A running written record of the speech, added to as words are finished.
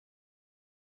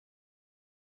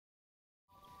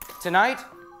Tonight,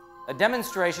 a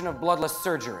demonstration of bloodless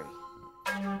surgery.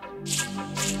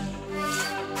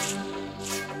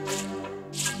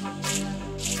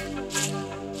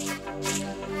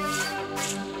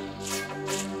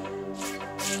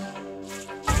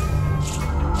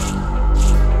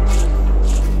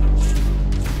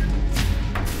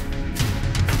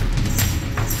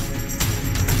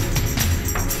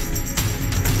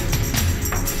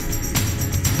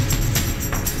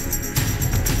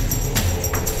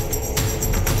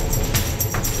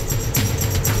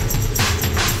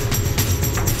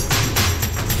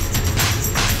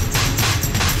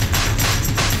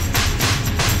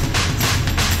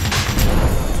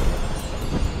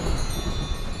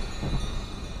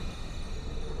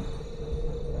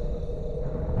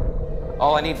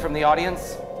 All I need from the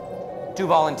audience, 2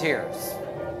 volunteers.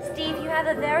 Steve, you have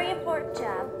a very important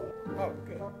job. Oh,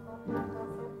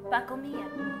 good. Buckle me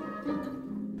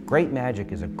in. Great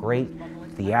magic is a great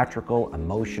theatrical,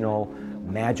 emotional,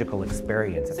 magical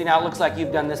experience. See, now it looks like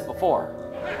you've done this before.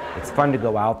 It's fun to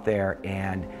go out there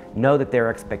and know that their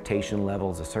expectation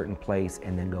level is a certain place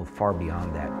and then go far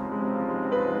beyond that.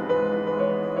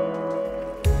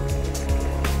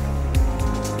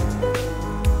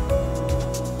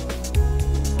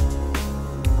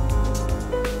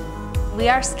 We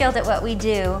are skilled at what we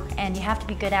do, and you have to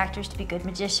be good actors to be good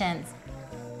magicians.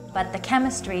 But the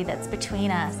chemistry that's between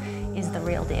us is the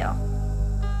real deal.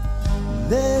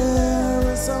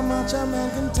 There is so much a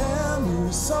man can tell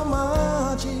me, so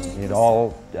much. It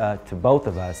all, to both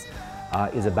of us,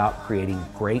 is about creating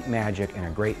great magic and a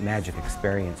great magic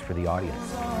experience for the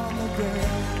audience.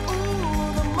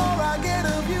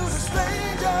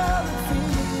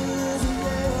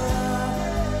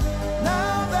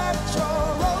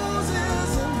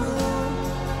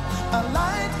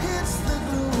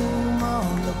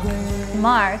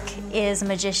 Mark is a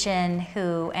magician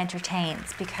who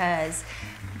entertains because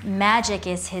magic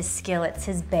is his skill, it's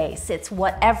his base, it's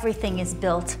what everything is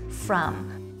built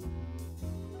from.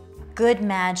 Good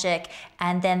magic,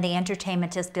 and then the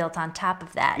entertainment is built on top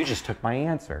of that. You just took my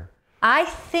answer. I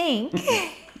think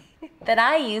that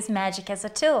I use magic as a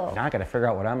tool. Now I gotta figure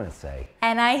out what I'm gonna say.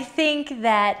 And I think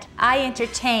that I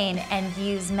entertain and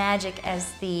use magic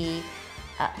as the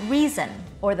reason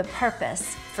or the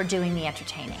purpose for doing the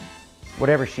entertaining.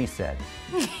 Whatever she said.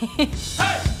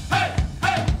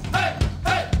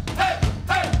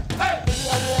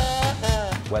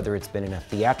 Whether it's been in a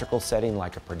theatrical setting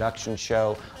like a production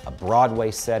show, a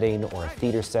Broadway setting, or a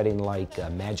theater setting like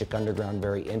Magic Underground,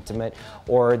 very intimate,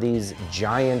 or these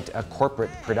giant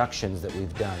corporate productions that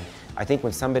we've done, I think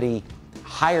when somebody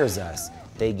hires us,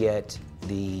 they get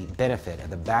the benefit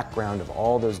and the background of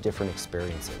all those different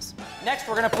experiences. Next,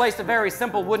 we're going to place a very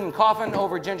simple wooden coffin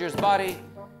over Ginger's body,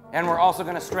 and we're also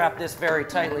going to strap this very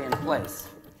tightly in place.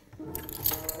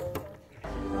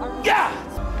 Yeah!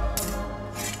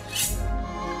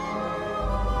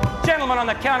 Gentlemen, on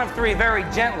the count of 3, very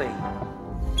gently.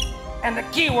 And the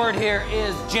key word here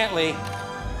is gently.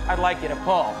 I'd like you to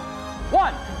pull.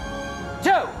 1,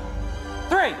 2,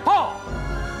 3, pull!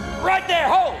 Right there,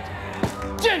 hold!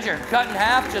 Ginger, cut in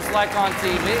half, just like on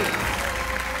TV.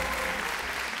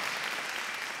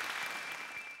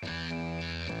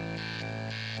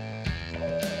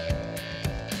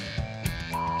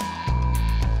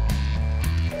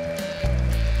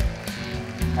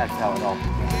 That's how it all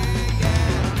began.